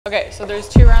Okay, so there's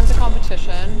 2 rounds of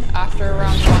competition. After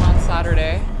round 1 on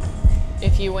Saturday,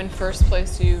 if you win first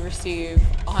place, you receive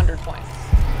 100 points.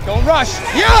 Don't rush.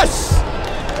 Yes!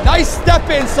 Nice step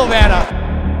in, Silvana.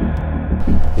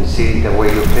 You see the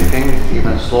way you're kicking,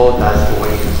 even slow, that's the way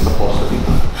it's supposed to be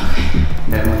done.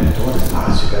 Then when you're doing the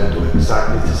pass, you gotta do it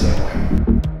exactly the same way.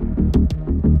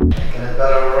 Getting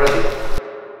better already.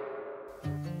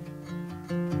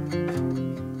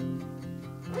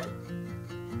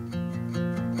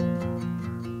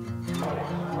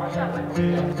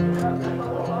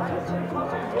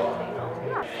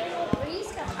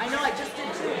 I know, I just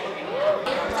did too.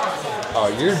 Oh,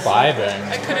 you're vibing.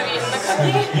 I could have eaten the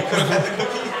cookie. You could have had the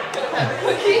cookie? Could have had the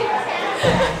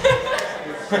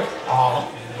cookie. Oh.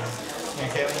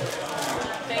 Okay.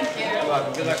 Thank you.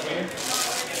 Good luck, man.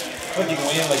 What, you can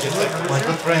win like just like My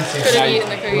good friends here. Could have eaten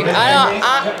the cookie.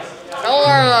 Don't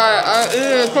worry about it. I'm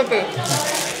eating the cookie.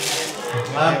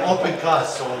 I'm open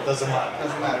class, so it doesn't matter.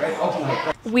 Doesn't matter, right?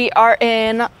 Open. We are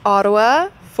in Ottawa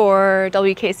for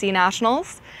WKC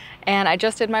Nationals, and I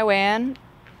just did my weigh-in.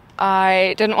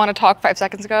 I didn't want to talk 5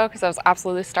 seconds ago because I was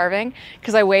absolutely starving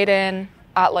because I weighed in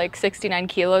at like 69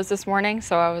 kilos this morning,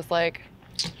 so I was like,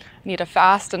 I need to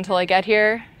fast until I get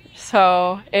here.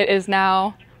 So it is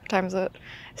now, what time is it?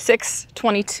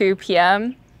 6:22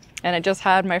 p.m. and I just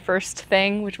had my first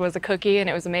thing, which was a cookie, and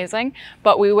it was amazing.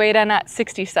 But we weighed in at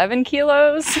 67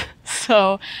 kilos,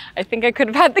 so I think I could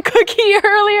have had the cookie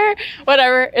earlier.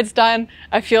 Whatever, it's done.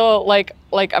 I feel like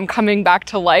I'm coming back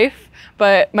to life.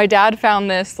 But my dad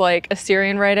found this like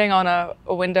Assyrian writing on a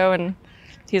window, and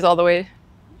he's all the way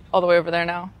over there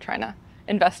now, trying to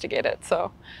investigate it.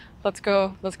 So let's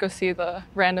go see the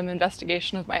random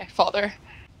investigation of my father.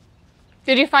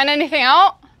 Did you find anything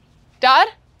out, Dad?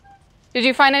 Did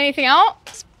you find anything out?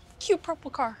 It's a cute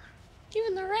purple car.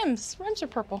 Even the rims are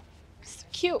purple. It's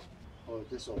cute. Oh, is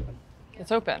this open?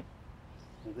 It's open.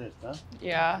 It is, huh?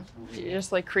 Yeah, you're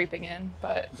just like creeping in,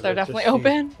 but they're definitely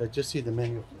open. I just see the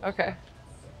menu. Okay.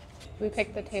 We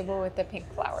picked the table with the pink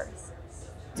flowers.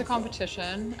 It's a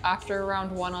competition. After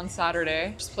round 1 on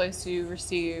Saturday, first place you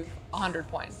receive 100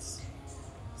 points.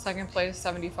 Second place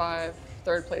 75,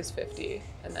 third place 50,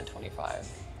 and then 25.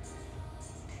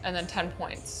 And then 10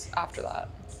 points after that.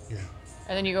 Yeah.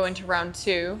 And then you go into round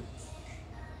 2.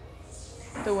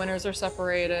 The winners are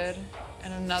separated,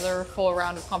 and another full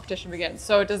round of competition begins.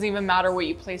 So it doesn't even matter what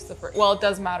you place the first. Well, it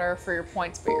does matter for your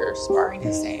points, but you're sparring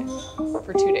the same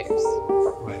for 2 days.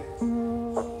 Right.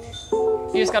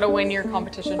 You just gotta win your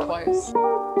competition twice.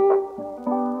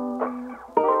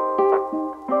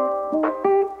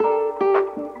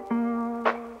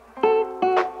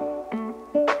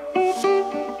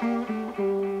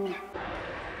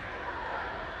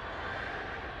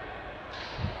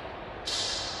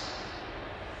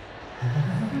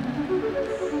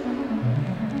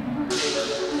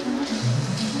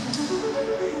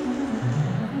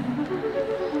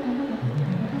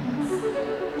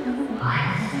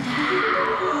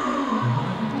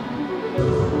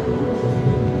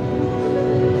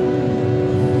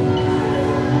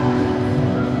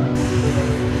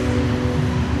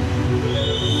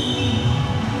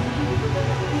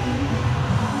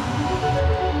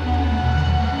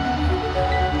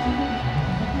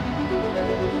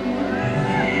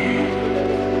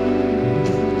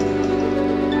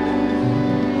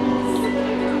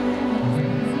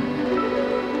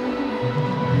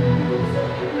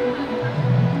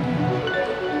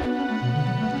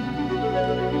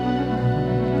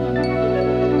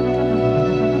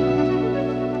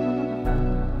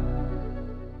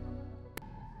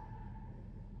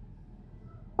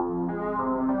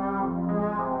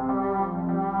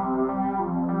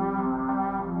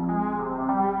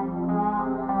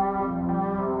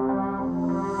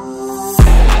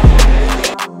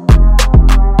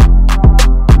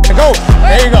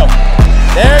 There you go.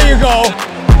 There you go.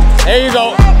 There you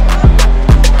go.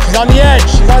 She's on the edge.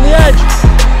 She's on the edge.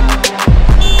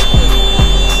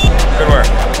 Good work.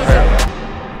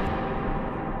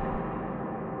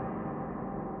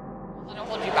 I don't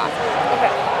hold you back.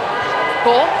 Okay.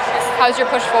 Cool? How's your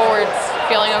push forwards?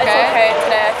 Feeling okay? It's okay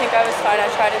today. I think I was fine.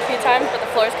 I tried it a few times, but the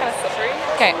floor is kind of slippery.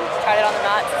 Okay. Tried it on the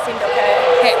mat. It seemed okay.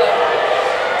 Okay.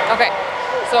 Okay.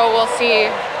 So we'll see.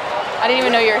 I didn't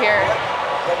even know you were here.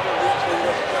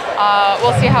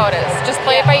 We'll see how it is. Just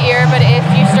play it by ear, but if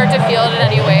you start to feel it in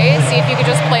any way, see if you could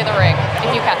just play the ring,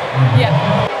 if you can. Yeah.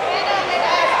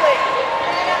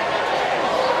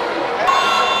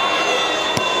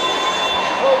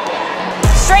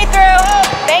 Straight through.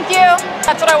 Thank you.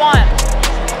 That's what I want.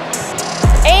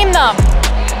 Aim them.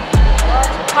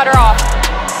 Cut her off.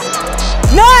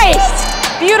 Nice!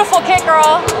 Beautiful kick,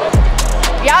 girl.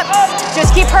 Yep.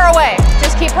 Just keep her away.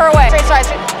 Just keep her away. Straight stride.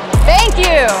 Thank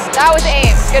you. That was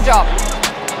aim. Good job.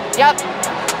 Yep.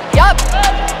 Yep.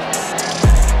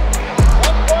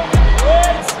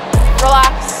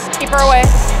 Relax. Keep her away.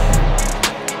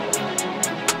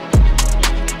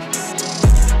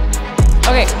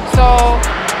 Okay, so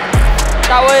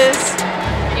that was,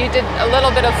 you did a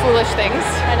little bit of foolish things.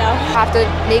 I know. You have to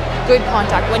make good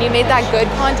contact. When you made that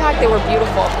good contact, they were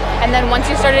beautiful. And then once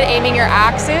you started aiming your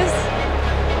axes,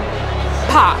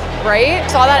 pa, right?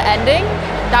 Saw that ending?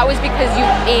 That was because you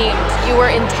aimed. You were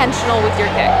intentional with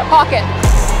your kick. Pocket.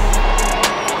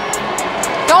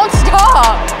 Don't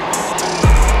stop.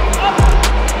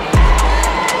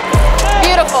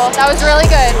 Beautiful. That was really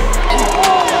good.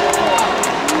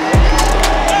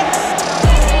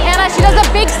 Hannah, she does a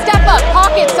big step up.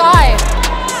 Pocket side.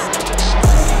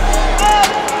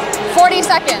 40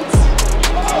 seconds.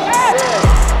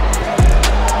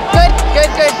 Good,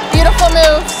 good, good. Beautiful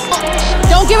moves.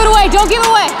 Don't give it away. Don't give it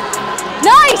away.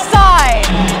 Nice side.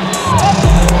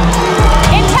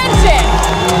 Intention.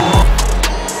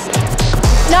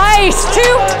 Nice. 2.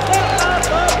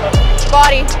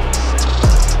 Body.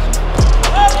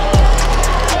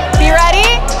 Be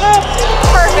ready.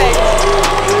 Perfect.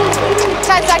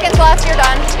 10 seconds left. You're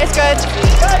done. It's good.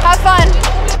 Have fun.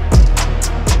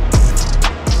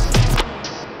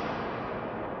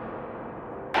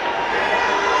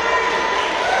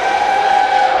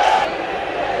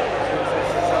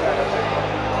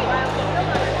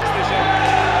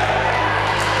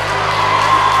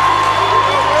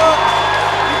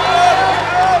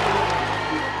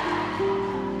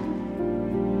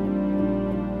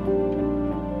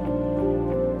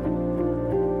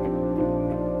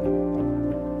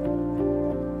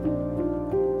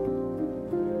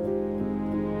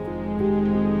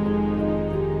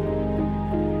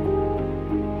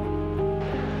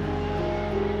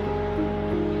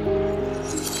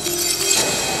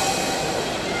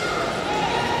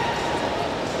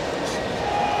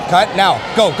 Cut, now.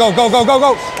 Go, go, go, go, go,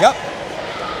 go. Yep.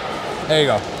 There you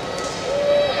go.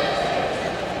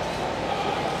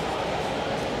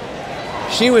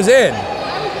 She was in.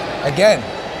 Again.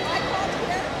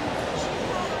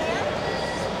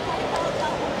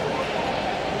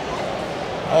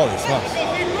 Holy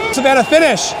smokes. Savannah,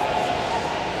 finish.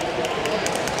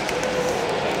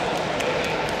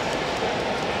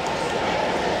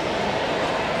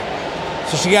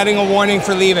 So she's getting a warning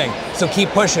for leaving. So keep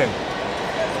pushing.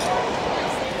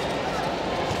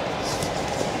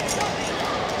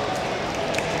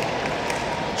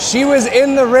 She was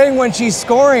in the ring when she's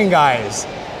scoring, guys.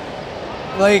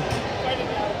 Like,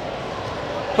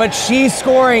 but she's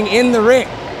scoring in the ring.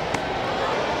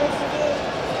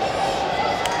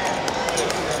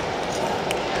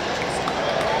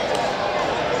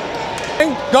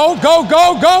 Go, go,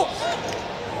 go, go.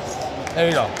 There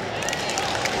you go.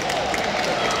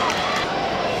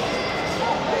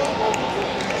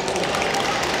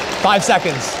 Five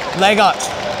seconds. Leg up,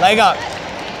 leg up.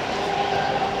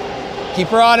 Keep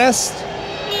her honest.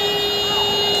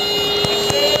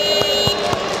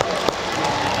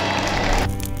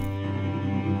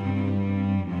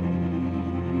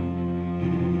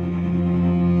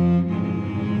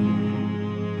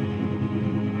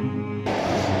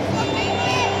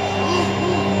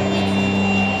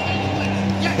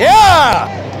 Yeah!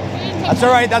 That's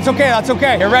all right, that's okay, that's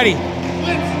okay. You're ready.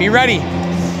 Be ready.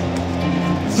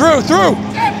 Through, through.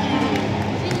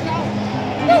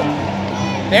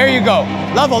 There you go.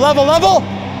 Level, level, level.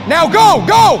 Now go,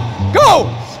 go,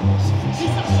 go.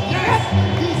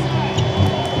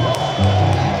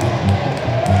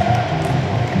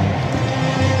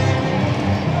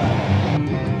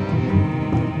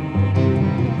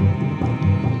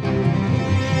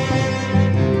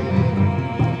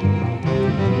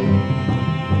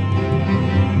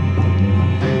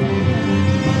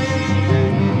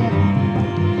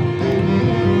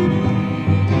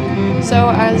 So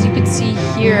as you can see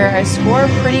here, I score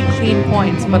pretty clean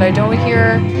points, but I don't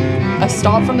hear a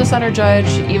stop from the center judge,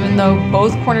 even though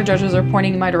both corner judges are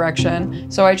pointing in my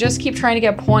direction. So I just keep trying to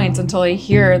get points until I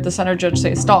hear the center judge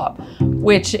say stop,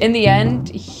 which in the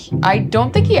end, I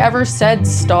don't think he ever said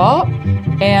stop.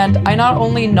 And I not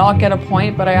only not get a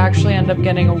point, but I actually end up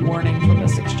getting a warning from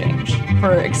this exchange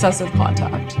for excessive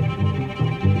contact.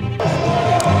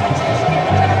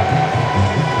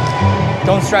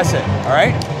 Don't stress it, all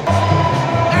right?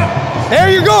 There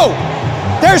you go.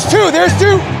 There's two, there's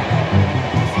two.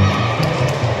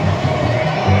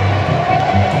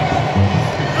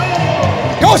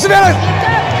 Go, Savannah.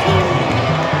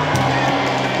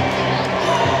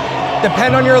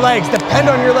 Depend on your legs, depend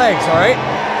on your legs, all right?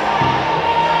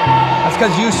 That's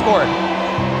because you scored.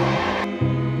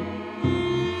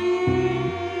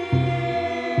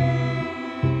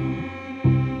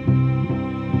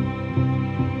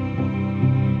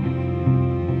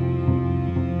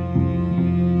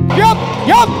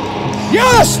 Yup!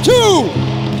 Yes, 2!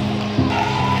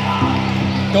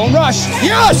 Don't rush.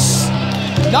 Yes!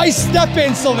 Nice step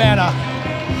in, Savannah.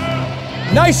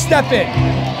 Nice step in.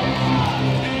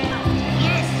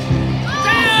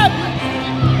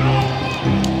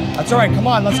 That's all right, come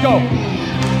on, let's go.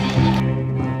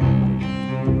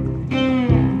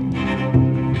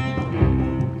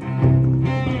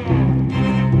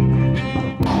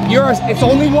 Yours, it's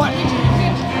only one.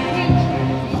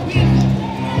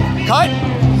 Cut.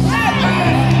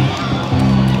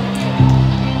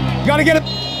 You gotta get it.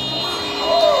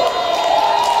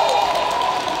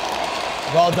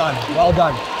 Well done, well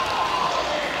done.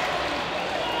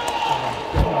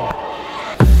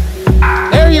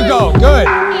 There you go, good.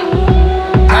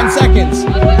 10 seconds.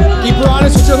 Keep her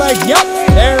honest with your leg. Yep,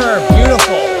 there,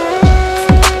 beautiful.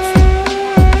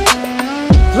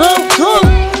 Through.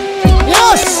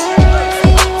 Yes!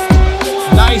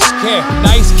 Nice kick,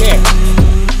 nice kick.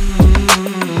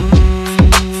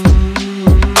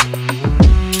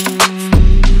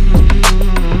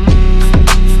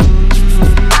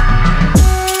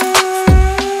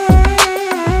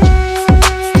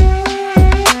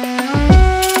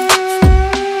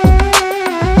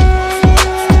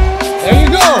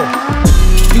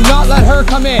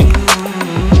 Come in.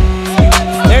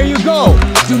 There you go.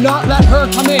 Do not let her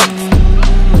come in.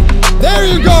 There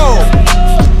you go.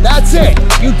 That's it.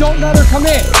 You don't let her come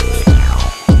in.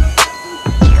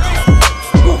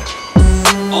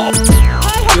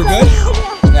 You're good?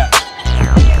 Yeah.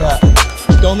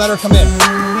 Don't let her come in.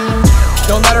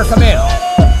 Don't let her come in.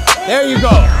 There you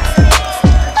go.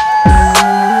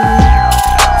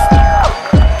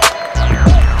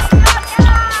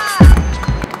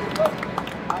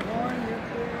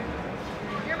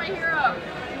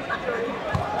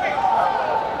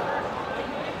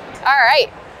 All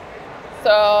right,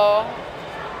 so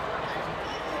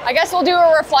I guess we'll do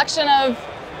a reflection of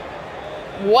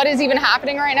what is even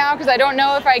happening right now, because I don't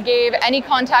know if I gave any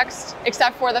context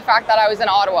except for the fact that I was in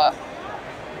Ottawa.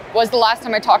 Was the last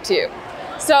time I talked to you.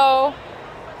 So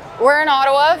we're in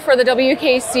Ottawa for the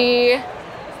WKC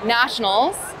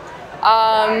Nationals.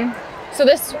 So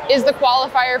this is the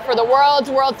qualifier for the Worlds.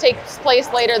 World takes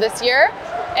place later this year,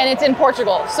 and it's in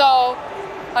Portugal. So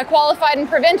I qualified in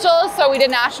provincials, so we did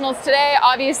nationals today.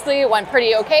 Obviously, it went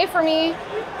pretty okay for me.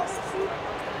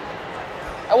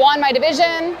 I won my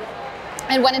division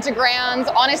and went into grands.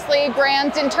 Honestly,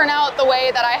 grands didn't turn out the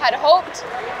way that I had hoped.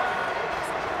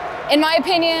 In my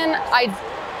opinion, I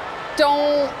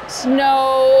don't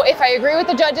know if I agree with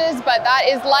the judges, but that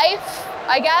is life,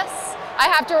 I guess. I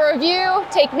have to review,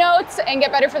 take notes, and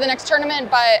get better for the next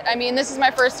tournament, but I mean, this is my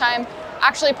first time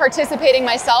actually participating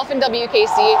myself in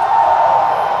WKC.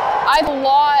 I have a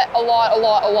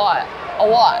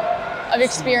lot of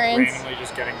experience. Randomly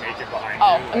just getting naked behind you.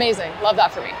 Oh, amazing. Love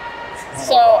that for me.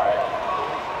 So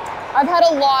I've had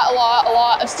a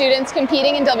lot of students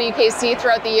competing in WKC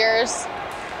throughout the years,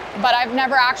 but I've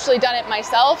never actually done it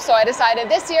myself. So I decided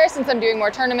this year, since I'm doing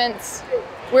more tournaments,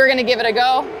 we're gonna give it a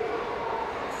go.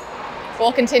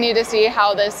 We'll continue to see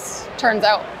how this turns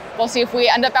out. We'll see if we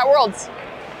end up at Worlds.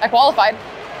 I qualified.